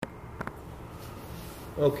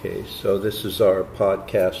Okay, so this is our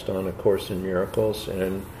podcast on A Course in Miracles,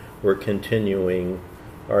 and we're continuing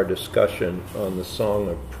our discussion on the Song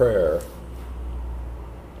of Prayer.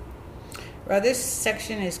 Well, this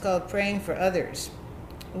section is called Praying for Others.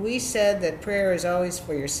 We said that prayer is always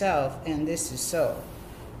for yourself, and this is so.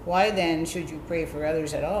 Why then should you pray for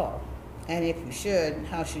others at all? And if you should,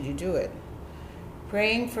 how should you do it?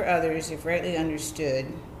 Praying for others, if rightly understood,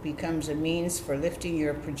 becomes a means for lifting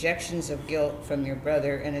your projections of guilt from your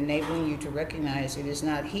brother and enabling you to recognize it is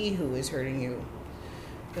not he who is hurting you.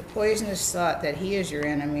 The poisonous thought that he is your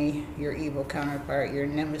enemy, your evil counterpart, your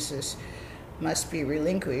nemesis, must be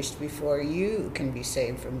relinquished before you can be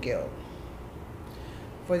saved from guilt.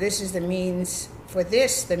 For this, the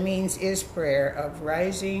means is prayer of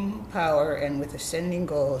rising power and with ascending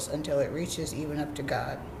goals until it reaches even up to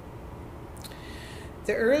God.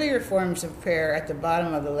 The earlier forms of prayer at the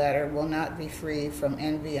bottom of the ladder will not be free from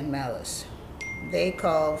envy and malice. They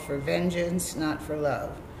call for vengeance, not for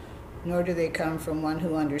love, nor do they come from one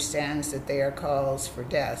who understands that they are calls for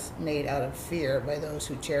death made out of fear by those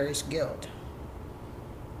who cherish guilt.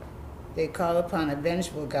 They call upon a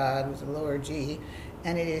vengeful God with a lower G,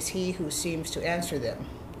 and it is he who seems to answer them.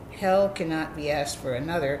 Hell cannot be asked for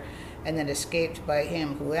another and then escaped by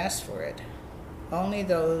him who asked for it. Only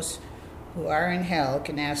those who are in hell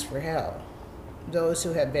can ask for hell. Those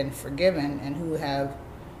who have been forgiven and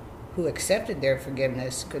who accepted their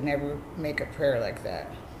forgiveness could never make a prayer like that.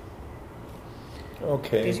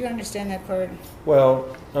 Okay. Did you understand that part?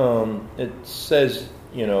 Well, it says,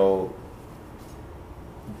 you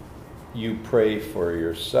pray for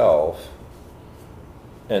yourself,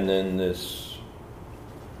 and then this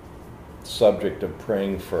subject of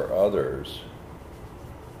praying for others,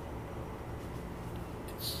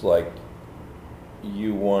 it's like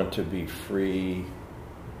you want to be free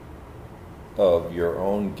of your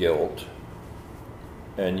own guilt,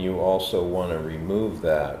 and you also want to remove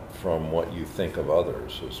that from what you think of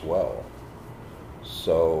others as well.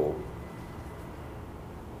 So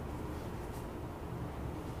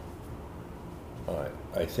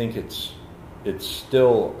I think it's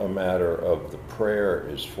still a matter of the prayer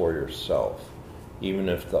is for yourself, even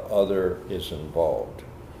if the other is involved.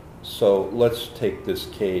 So let's take this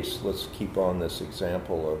case, let's keep on this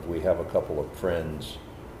example of we have a couple of friends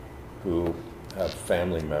who have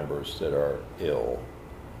family members that are ill.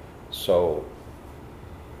 So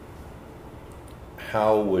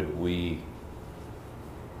how would we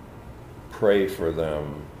pray for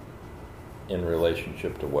them in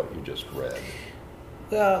relationship to what you just read?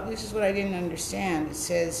 Well, this is what I didn't understand. It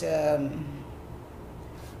says,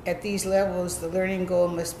 at these levels, the learning goal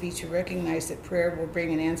must be to recognize that prayer will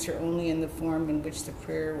bring an answer only in the form in which the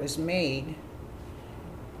prayer was made.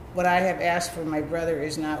 What I have asked for my brother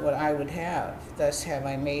is not what I would have. Thus have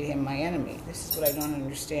I made him my enemy. This is what I don't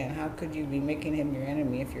understand. How could you be making him your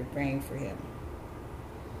enemy if you're praying for him?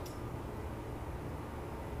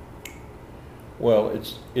 Well,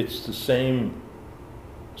 it's the same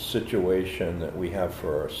situation that we have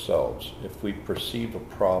for ourselves. If we perceive a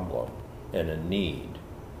problem and a need,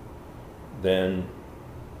 then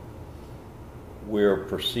we're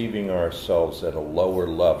perceiving ourselves at a lower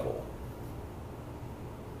level.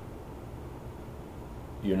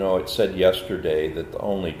 It said yesterday that the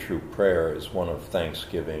only true prayer is one of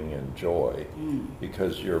thanksgiving and joy,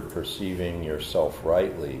 because you're perceiving yourself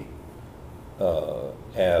rightly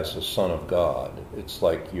as a son of God. It's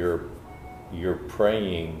like you're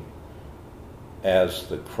praying as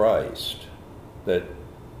the Christ, that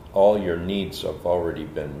all your needs have already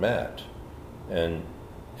been met and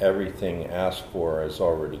everything asked for is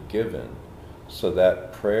already given. So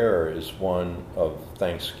that prayer is one of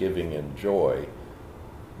thanksgiving and joy,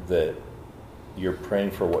 that you're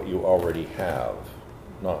praying for what you already have,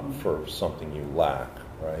 not for something you lack,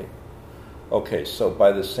 right? Okay, so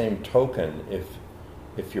by the same token,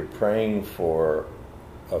 if you're praying for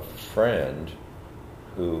a friend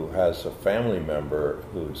who has a family member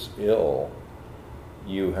who's ill,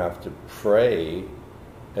 you have to pray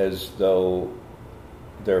as though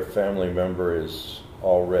their family member is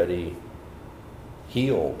already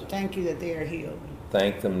healed. Thank you that they are healed.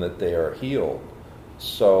 Thank them that they are healed.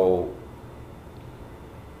 So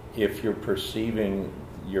if you're perceiving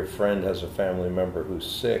your friend has a family member who's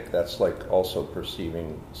sick, that's like also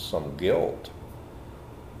perceiving some guilt.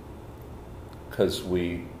 Because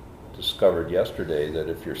we discovered yesterday that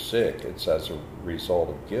if you're sick, it's as a result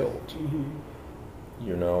of guilt.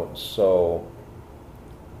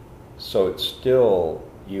 So it's still,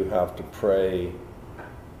 you have to pray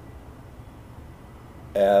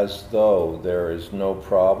as though there is no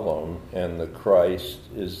problem and the Christ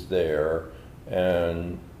is there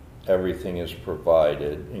and everything is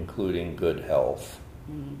provided, including good health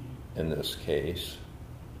in this case.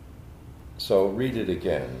 So read it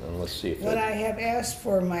again, and let's see if What I have asked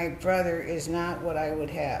for my brother is not what I would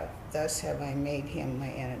have. Thus have I made him my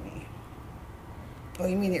enemy. Oh,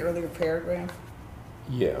 you mean the earlier paragraph?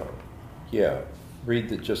 Yeah.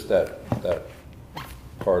 Read just that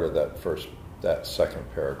part of that second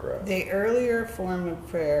paragraph. The earlier form of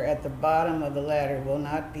prayer at the bottom of the ladder will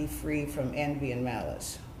not be free from envy and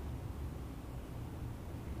malice.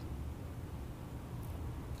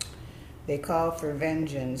 They call for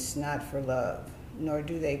vengeance, not for love, nor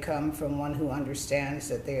do they come from one who understands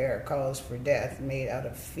that they are cause for death, made out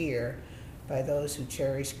of fear by those who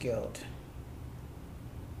cherish guilt.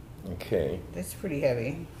 Okay. That's pretty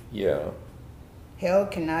heavy. Yeah. Hell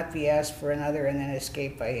cannot be asked for another and then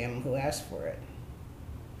escaped by him who asked for it.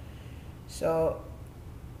 So,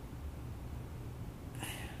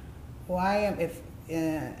 if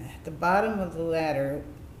the bottom of the ladder,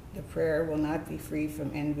 the prayer will not be free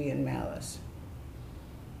from envy and malice?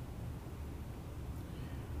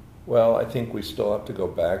 Well, I think we still have to go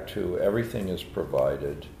back to everything is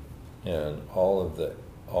provided, and all of the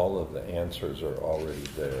answers are already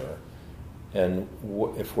there. And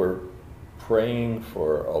if we're praying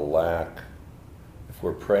for a lack,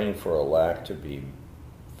 to be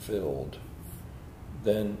filled,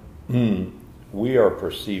 then we are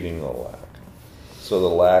perceiving the lack. So the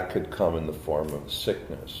lack could come in the form of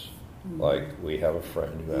sickness. Mm-hmm. Like we have a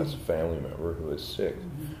friend who has a family member who is sick.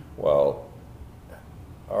 Mm-hmm. Well,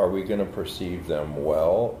 are we going to perceive them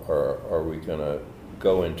well, or are we going to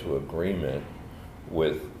go into agreement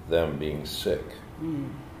with them being sick?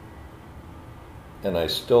 Mm. And I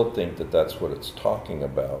still think that that's what it's talking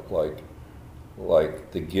about. Like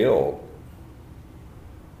the guilt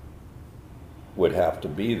would have to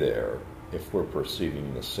be there if we're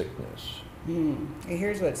perceiving the sickness.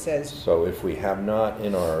 Here's what it says. So if we have not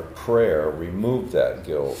in our prayer removed that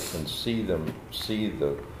guilt and see the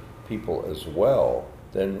people as well,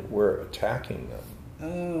 then we're attacking them.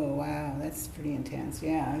 Oh, wow, that's pretty intense.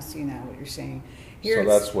 Yeah, I see now what you're saying. So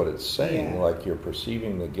that's what it's saying. Yeah. Like you're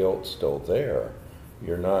perceiving the guilt still there.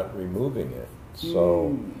 You're not removing it.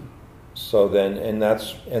 So then, and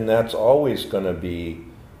that's always going to be,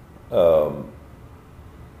 have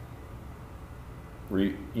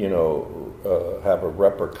a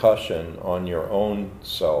repercussion on your own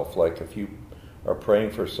self. Like if you are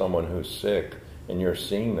praying for someone who's sick and you're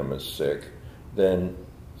seeing them as sick, then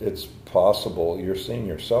it's possible you're seeing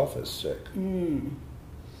yourself as sick.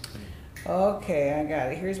 Okay, I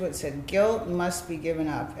got it. Here's what it said. Guilt must be given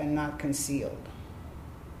up and not concealed.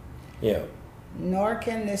 Yeah. Nor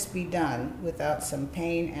can this be done without some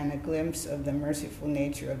pain, and a glimpse of the merciful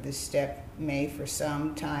nature of this step may for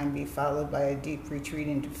some time be followed by a deep retreat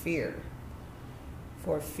into fear.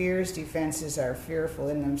 For fear's defenses are fearful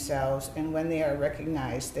in themselves, and when they are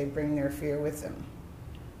recognized, they bring their fear with them.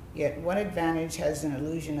 Yet what advantage has an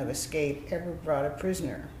illusion of escape ever brought a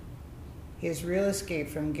prisoner? His real escape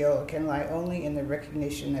from guilt can lie only in the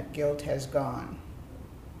recognition that guilt has gone.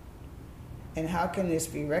 And how can this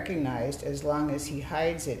be recognized as long as he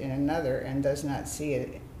hides it in another and does not see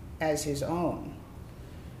it as his own?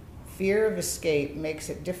 Fear of escape makes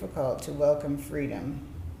it difficult to welcome freedom,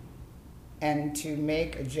 and to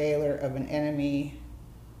make a jailer of an enemy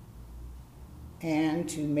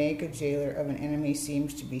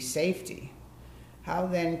seems to be safety. How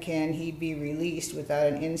then can he be released without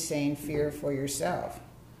an insane fear for yourself?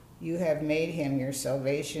 You have made him your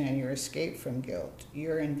salvation and your escape from guilt.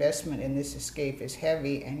 Your investment in this escape is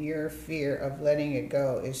heavy, and your fear of letting it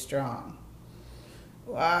go is strong.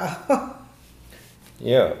 Wow.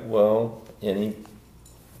 Yeah, well,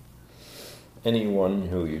 anyone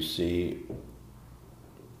who you see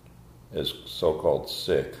as so-called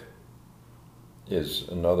sick is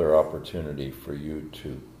another opportunity for you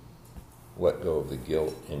to let go of the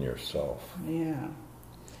guilt in yourself. Yeah.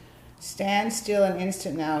 Stand still an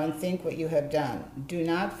instant now and think what you have done. Do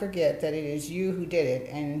not forget that it is you who did it,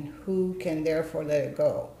 and who can therefore let it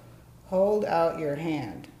go. Hold out your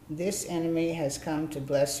hand. This enemy has come to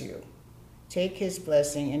bless you. Take his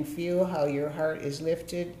blessing and feel how your heart is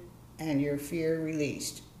lifted and your fear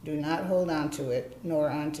released. Do not hold on to it, nor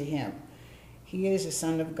on to him. He is a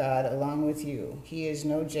son of God along with you. He is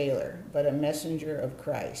no jailer, but a messenger of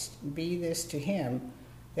Christ. Be this to him,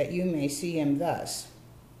 that you may see him thus.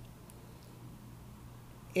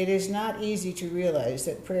 It is not easy to realize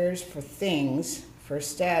that prayers for things, for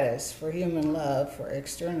status, for human love, for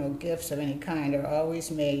external gifts of any kind are always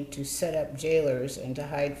made to set up jailers and to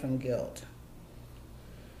hide from guilt.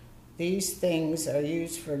 These things are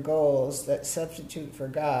used for goals that substitute for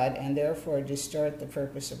God and therefore distort the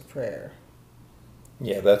purpose of prayer.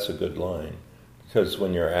 Yeah, that's a good line. Because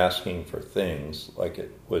when you're asking for things, like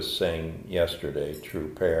it was saying yesterday, true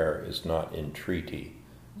prayer is not entreaty.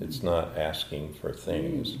 It's not asking for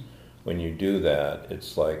things. When you do that,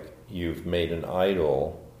 it's like you've made an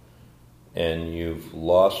idol and you've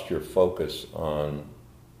lost your focus on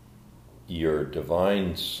your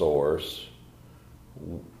divine source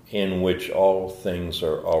in which all things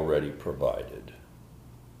are already provided.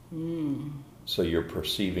 So you're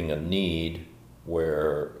perceiving a need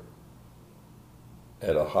where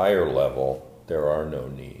at a higher level there are no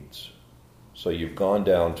needs. So you've gone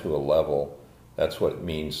down to a level, that's what it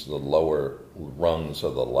means, the lower rungs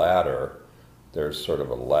of the ladder. There's sort of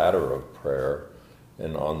a ladder of prayer,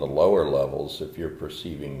 and on the lower levels, if you're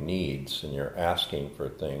perceiving needs and you're asking for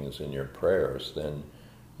things in your prayers, then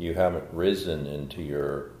you haven't risen into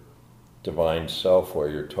your divine self where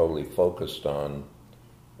you're totally focused on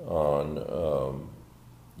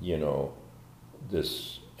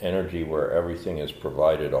this energy where everything is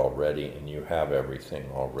provided already and you have everything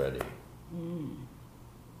already.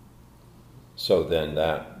 So then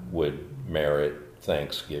that would merit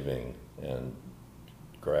thanksgiving and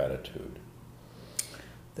gratitude.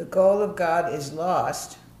 The goal of God is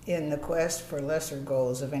lost in the quest for lesser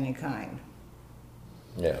goals of any kind.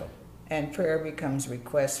 Yeah. And prayer becomes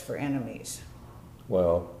request for enemies.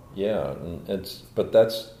 Well, yeah, and that's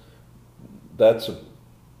a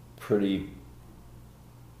pretty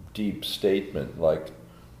deep statement. Like,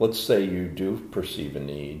 let's say you do perceive a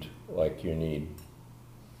need, like you need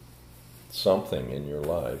something in your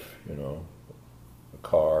life, a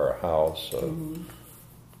car, a house.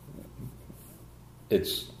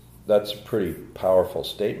 That's a pretty powerful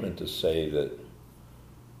statement to say that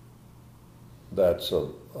that's a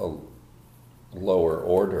lower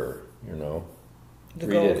order, The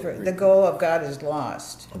goal of God is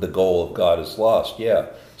lost. The goal of God is lost,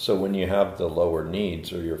 yeah. So when you have the lower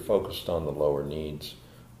needs, or you're focused on the lower needs,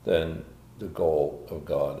 then the goal of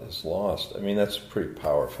God is lost. I mean, that's a pretty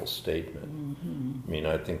powerful statement. I mean,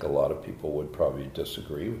 I think a lot of people would probably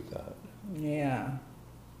disagree with that. Yeah.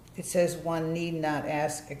 It says one need not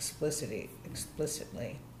ask explicitly.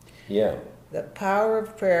 Yeah. The power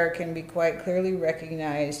of prayer can be quite clearly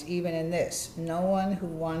recognized even in this. No one who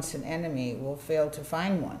wants an enemy will fail to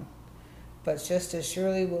find one, but just as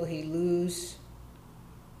surely will he lose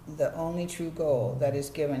the only true goal that is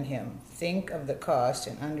given him. Think of the cost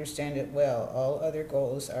and understand it well. All other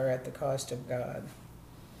goals are at the cost of God.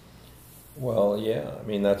 Well, yeah, I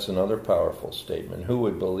mean, that's another powerful statement. Who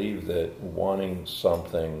would believe that wanting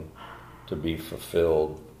something to be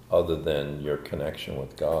fulfilled other than your connection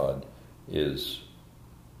with God is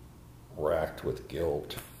racked with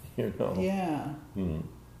guilt, Yeah.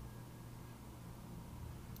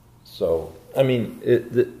 So, I mean,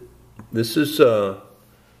 this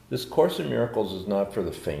Course in Miracles is not for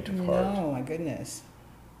the faint of heart. No, my goodness.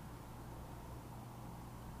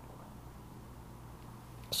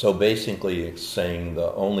 So basically it's saying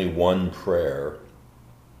the only one prayer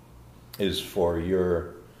is for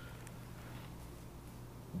your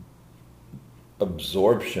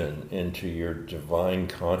absorption into your divine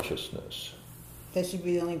consciousness. That should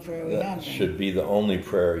be the only prayer we have. That should be the only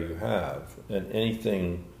prayer you have. And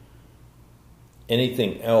anything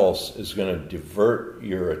else is going to divert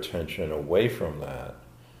your attention away from that.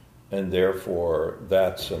 And therefore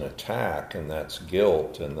that's an attack, and that's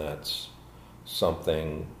guilt, and that's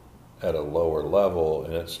something at a lower level,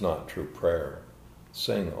 and it's not true prayer.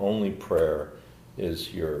 Saying only prayer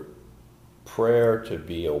is your prayer to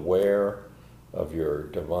be aware of your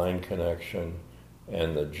divine connection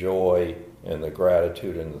and the joy and the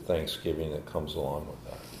gratitude and the thanksgiving that comes along with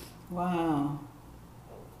that. Wow.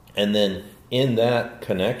 And then in that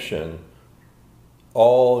connection,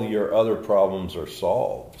 all your other problems are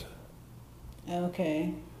solved.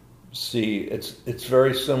 Okay. See, it's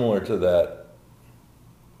very similar to that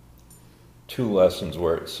 2 lessons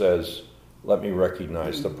where it says, let me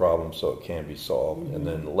recognize the problem so it can be solved, and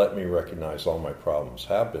then let me recognize all my problems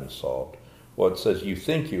have been solved. Well, it says you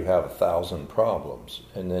think you have 1,000 problems,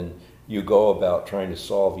 and then you go about trying to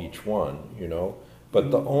solve each one,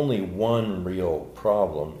 but the only one real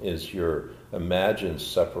problem is your imagined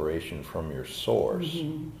separation from your source.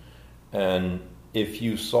 And if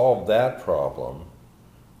you solve that problem,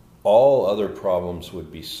 all other problems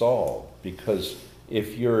would be solved, because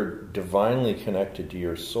if you're divinely connected to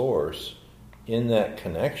your source, in that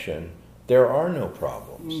connection, there are no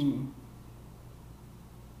problems.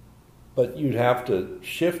 But you'd have to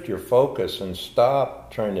shift your focus and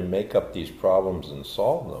stop trying to make up these problems and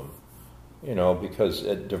solve them, because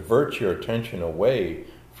it diverts your attention away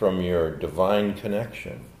from your divine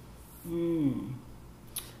connection.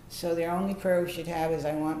 So the only prayer we should have is,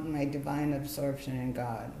 I want my divine absorption in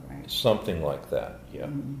God, right? Something like that, yeah.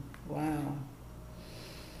 Wow.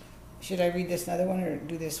 Should I read this another one or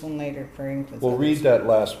do this one later, praying with We'll others? read that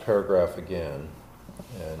last paragraph again.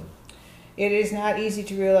 And It is not easy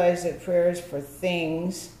to realize that prayers for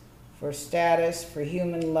things, for status, for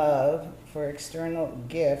human love, for external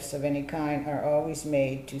gifts of any kind are always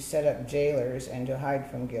made to set up jailers and to hide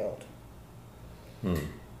from guilt.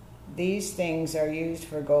 These things are used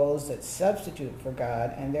for goals that substitute for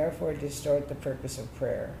God and therefore distort the purpose of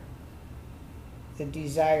prayer. The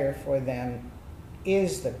desire for them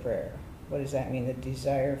is the prayer. What does that mean? The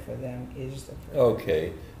desire for them is the prayer.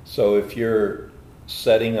 Okay, so if you're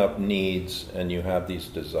setting up needs and you have these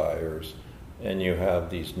desires and you have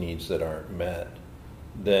these needs that aren't met,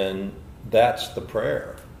 then that's the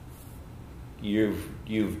prayer.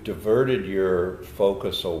 You've diverted your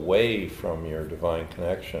focus away from your divine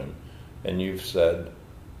connection, and you've said,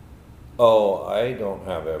 oh, I don't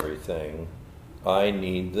have everything, I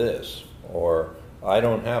need this, or I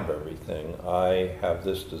don't have everything, I have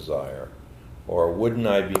this desire, or wouldn't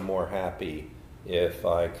I be more happy if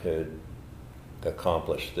I could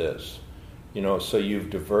accomplish this? So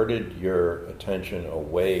you've diverted your attention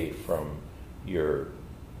away from your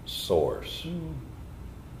source.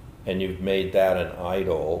 And you've made that an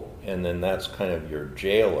idol, and then that's kind of your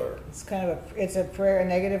jailer. It's kind of a prayer, a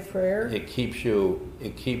negative prayer. It keeps you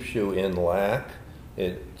in lack.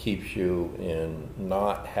 It keeps you in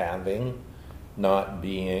not having, not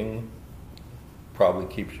being. Probably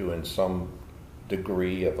keeps you in some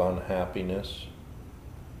degree of unhappiness.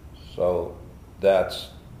 So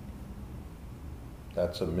that's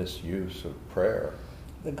a misuse of prayer.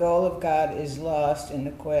 The goal of God is lost in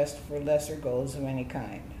the quest for lesser goals of any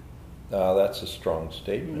kind. That's a strong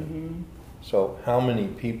statement. So how many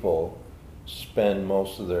people spend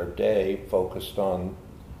most of their day focused on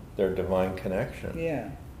their divine connection? Yeah,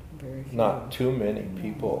 very few. Not too many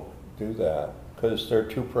people do that because they're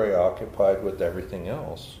too preoccupied with everything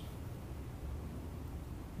else.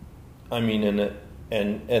 I mean, and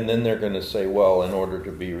then they're going to say, well, in order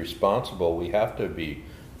to be responsible, we have to be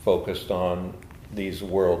focused on these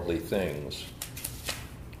worldly things.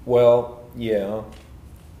 Well, yeah.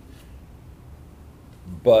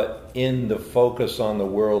 But in the focus on the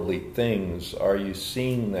worldly things, are you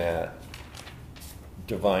seeing that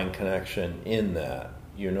divine connection in that?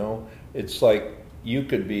 It's like you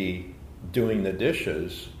could be doing the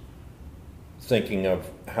dishes, thinking of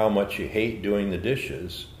how much you hate doing the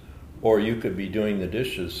dishes, or you could be doing the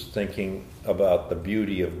dishes thinking about the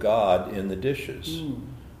beauty of God in the dishes.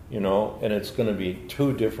 And it's going to be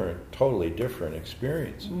two totally different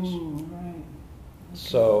experiences. Right. Okay.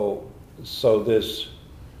 So this,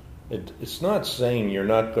 it's not saying you're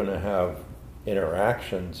not going to have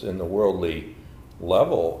interactions in the worldly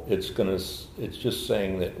level. It's just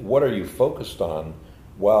saying that what are you focused on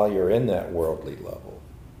while you're in that worldly level,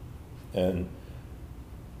 and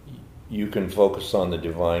you can focus on the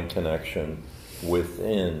divine connection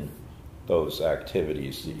within those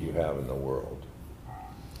activities that you have in the world.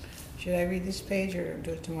 Should I read this page or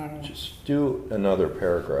do it tomorrow? Just do another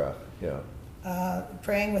paragraph, yeah.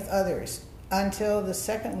 Praying with others. Until the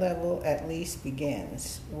second level at least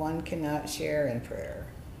begins, one cannot share in prayer.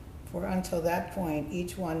 For until that point,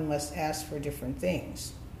 each one must ask for different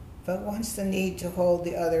things. But once the need to hold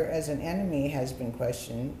the other as an enemy has been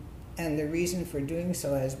questioned, and the reason for doing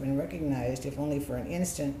so has been recognized, if only for an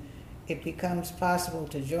instant, it becomes possible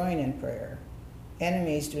to join in prayer.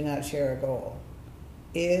 Enemies do not share a goal.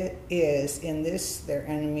 It is in this their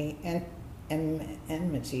enmity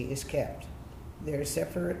is kept. Their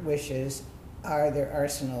separate wishes are their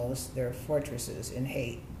arsenals, their fortresses in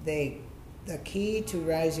hate. The key to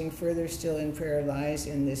rising further still in prayer lies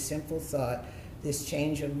in this simple thought, this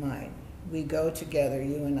change of mind. We go together,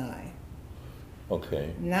 you and I.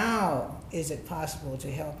 Okay. Now is it possible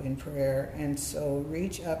to help in prayer, and so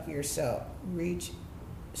reach up yourself. Reach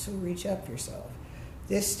up yourself.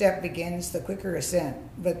 This step begins the quicker ascent,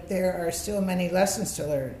 but there are still many lessons to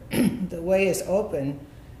learn. The way is open,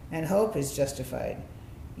 and hope is justified.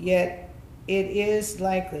 Yet it is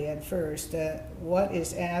likely at first that what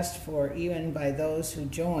is asked for even by those who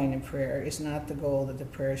join in prayer is not the goal that the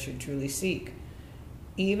prayer should truly seek.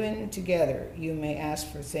 Even together, you may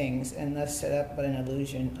ask for things and thus set up but an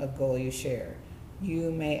illusion of goal you share.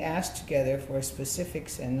 You may ask together for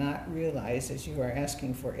specifics and not realize that you are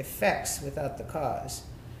asking for effects without the cause.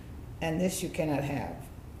 And this you cannot have,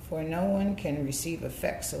 for no one can receive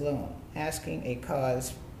effects alone. Asking a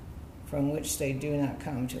cause from which they do not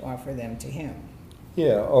come to offer them to him.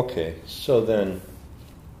 Yeah, okay. So then,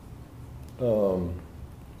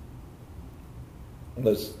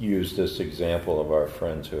 let's use this example of our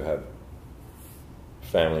friends who have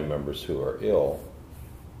family members who are ill.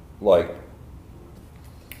 Like,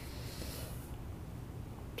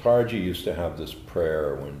 Tarji used to have this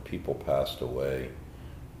prayer when people passed away,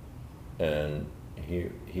 and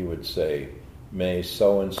he would say, may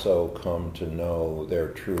so-and-so come to know their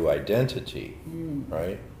true identity,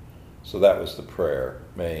 right? So that was the prayer.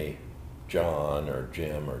 May John or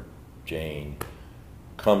Jim or Jane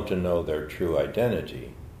come to know their true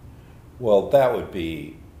identity. Well, that would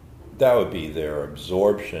be their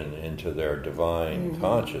absorption into their divine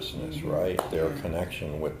consciousness, right? Their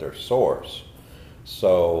connection with their source.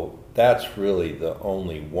 So that's really the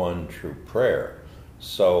only one true prayer.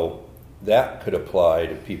 So that could apply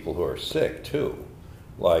to people who are sick too.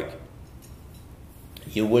 Like,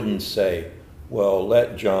 you wouldn't say, well,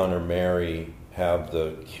 let John or Mary have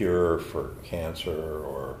the cure for cancer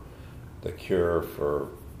or the cure for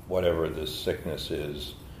whatever this sickness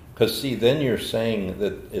is. Because, see, then you're saying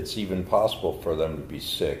that it's even possible for them to be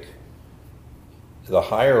sick. The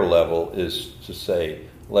higher level is to say,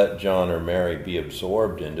 let John or Mary be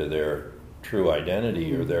absorbed into their true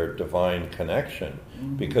identity or their divine connection.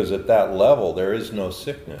 Because at that level, there is no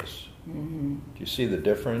sickness. Do you see the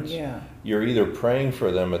difference? Yeah. You're either praying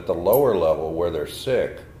for them at the lower level where they're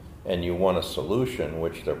sick and you want a solution,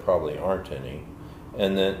 which there probably aren't any,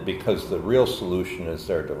 and then because the real solution is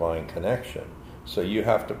their divine connection. So you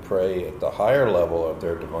have to pray at the higher level of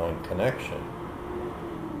their divine connection.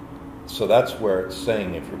 So that's where it's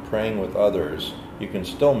saying if you're praying with others, you can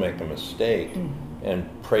still make a mistake and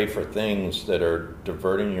pray for things that are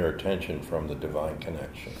diverting your attention from the divine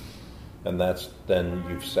connection. And then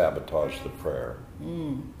you've sabotaged the prayer.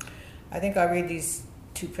 I think I'll read these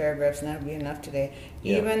 2 paragraphs and that'll be enough today.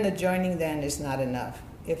 Yeah. Even the joining then is not enough.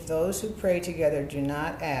 If those who pray together do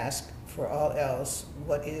not ask for all else,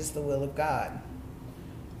 what is the will of God?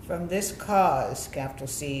 From this cause, capital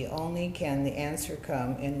C, only can the answer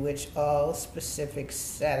come in which all specifics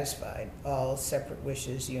satisfied, all separate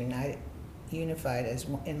wishes unified as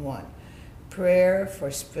in one. Prayer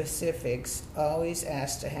for specifics always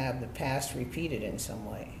asks to have the past repeated in some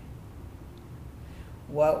way.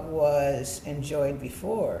 What was enjoyed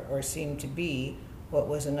before, or seemed to be, what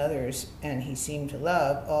was another's and he seemed to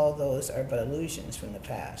love, all those are but illusions from the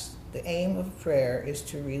past. The aim of prayer is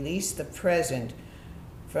to release the present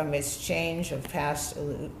from its change of past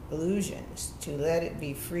illusions, to let it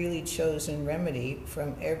be freely chosen remedy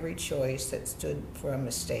from every choice that stood for a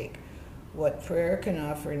mistake. What prayer can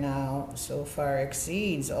offer now so far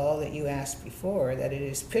exceeds all that you asked before that it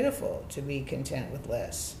is pitiful to be content with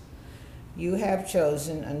less. You have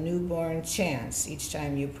chosen a newborn chance each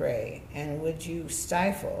time you pray, and would you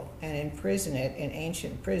stifle and imprison it in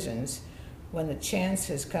ancient prisons when the chance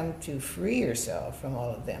has come to free yourself from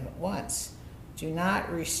all of them at once? Do not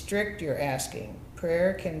restrict your asking.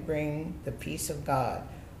 Prayer can bring the peace of God.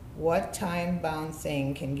 What time-bound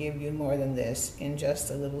thing can give you more than this in just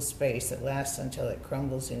a little space that lasts until it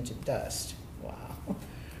crumbles into dust? Wow.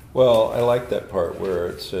 Well, I like that part where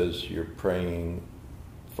it says you're praying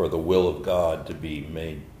for the will of God to be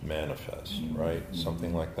made manifest, right?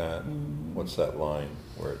 Something like that. What's that line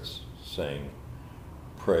where it's saying,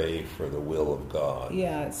 pray for the will of God?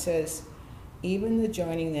 Yeah, it says, even the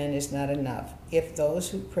joining then is not enough. If those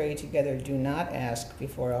who pray together do not ask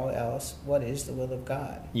before all else, what is the will of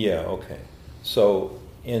God? Yeah, okay. So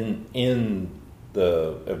in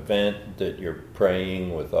the event that you're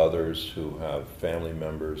praying with others who have family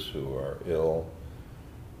members who are ill,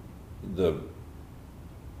 the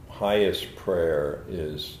highest prayer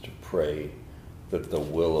is to pray that the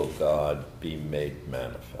will of God be made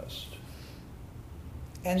manifest.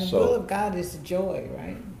 And the will of God is the joy,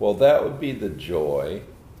 right? Well, that would be the joy.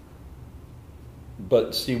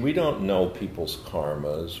 But see, we don't know people's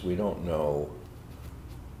karmas. We don't know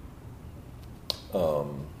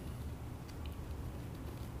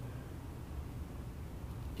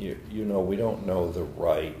we don't know the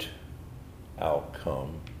right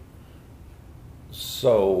outcome.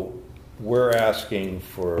 So we're asking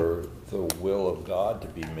for the will of God to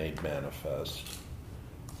be made manifest.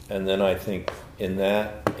 And then I think in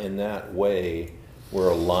that way, we're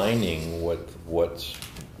aligning with what's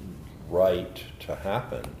right to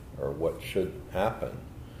happen or what should happen,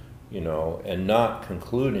 and not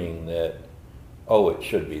concluding that, it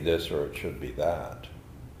should be this or it should be that.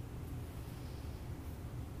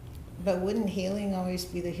 But wouldn't healing always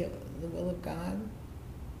be the will of God?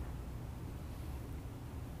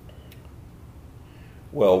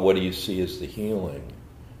 Well, what do you see as the healing?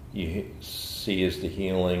 you see as the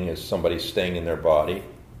healing as somebody staying in their body.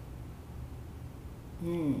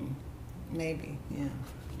 Maybe, yeah.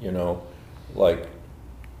 You know, like,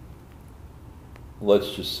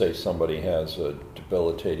 let's just say somebody has a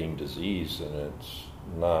debilitating disease and it's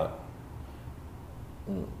not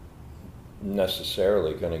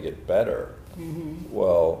necessarily going to get better.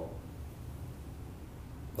 Well,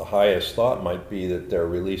 the highest thought might be that they're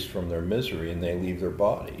released from their misery and they leave their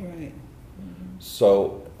body. Right.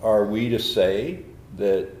 So are we to say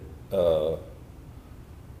that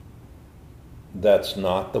that's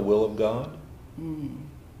not the will of God?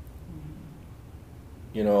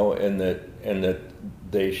 You know, and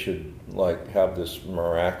that they should like have this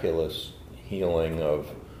miraculous healing of,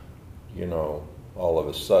 you know, all of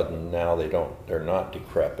a sudden now they're not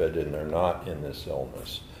decrepit and they're not in this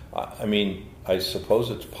illness. I mean, I suppose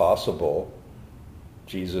it's possible.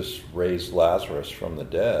 Jesus raised Lazarus from the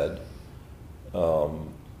dead.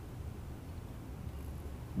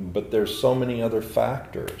 But there's so many other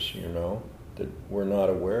factors, you know, that we're not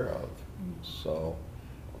aware of. So,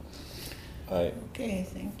 okay,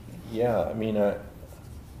 thank you. Yeah, I mean,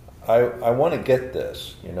 I want to get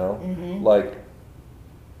this, you know, like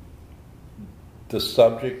the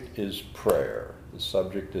subject is prayer. The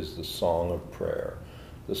subject is the song of prayer.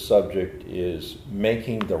 The subject is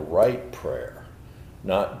making the right prayer,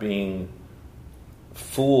 not being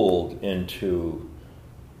fooled into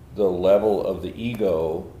the level of the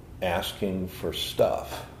ego asking for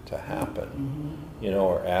stuff to happen, you know,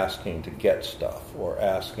 or asking to get stuff, or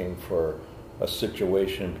asking for a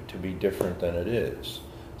situation to be different than it is.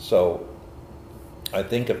 So I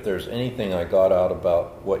think if there's anything I got out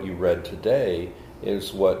about what you read today,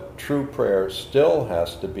 is what true prayer still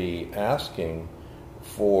has to be asking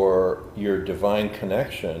for your divine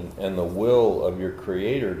connection and the will of your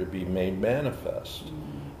Creator to be made manifest.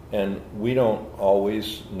 And we don't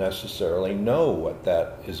always necessarily know what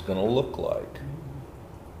that is going to look like.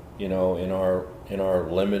 You know, in our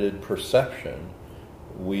limited perception,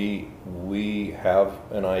 we have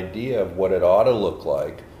an idea of what it ought to look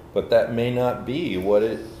like, but that may not be what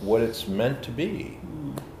it's meant to be.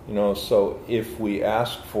 You know, so if we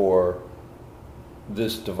ask for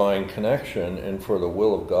this divine connection and for the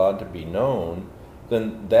will of God to be known,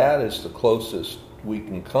 then that is the closest we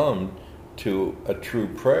can come to a true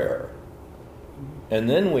prayer. And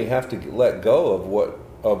then we have to let go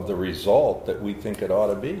of the result that we think it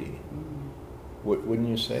ought to be. Wouldn't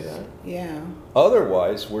you say that? Yeah.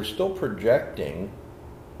 Otherwise, we're still projecting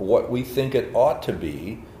what we think it ought to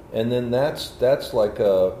be, and then that's like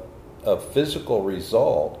a physical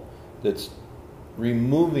result that's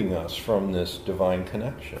removing us from this divine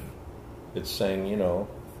connection. It's saying, you know,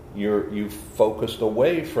 you've focused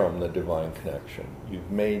away from the divine connection. You've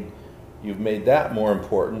made that more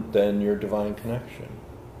important than your divine connection.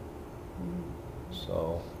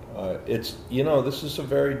 So it's, you know, this is a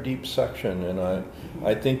very deep section, and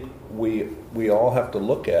I think we all have to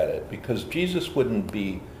look at it, because Jesus wouldn't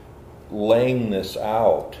be laying this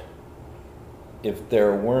out if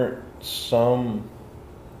there weren't some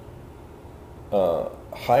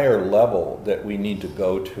higher level that we need to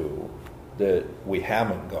go to that we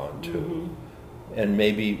haven't gone to. And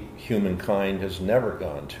maybe humankind has never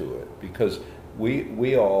gone to it, because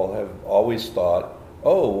we all have always thought,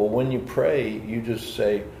 oh, well, when you pray, you just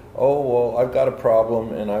say, oh, well, I've got a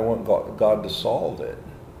problem and I want God to solve it.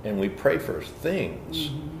 And we pray for things,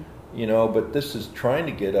 you know, but this is trying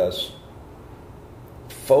to get us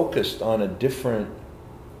focused on a different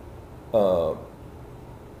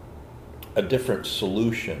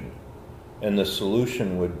solution. And the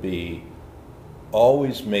solution would be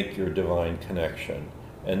always make your divine connection.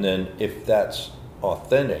 And then if that's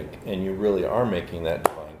authentic and you really are making that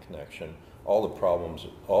divine connection, all the problems,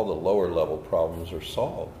 all the lower level problems are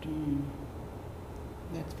solved.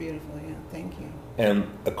 That's beautiful, yeah. Thank you. And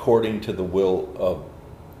according to the will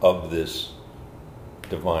of this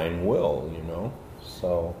divine will, you know.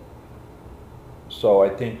 So I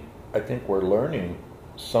think we're learning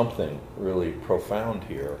something really profound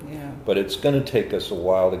here. Yeah. But it's going to take us a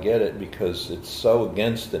while to get it, because it's so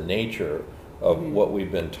against the nature of what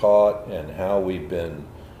we've been taught and how we've been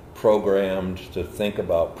programmed to think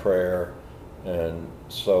about prayer. And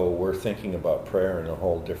so we're thinking about prayer in a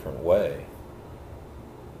whole different way.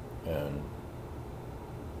 And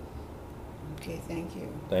okay, thank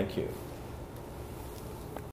you. Thank you.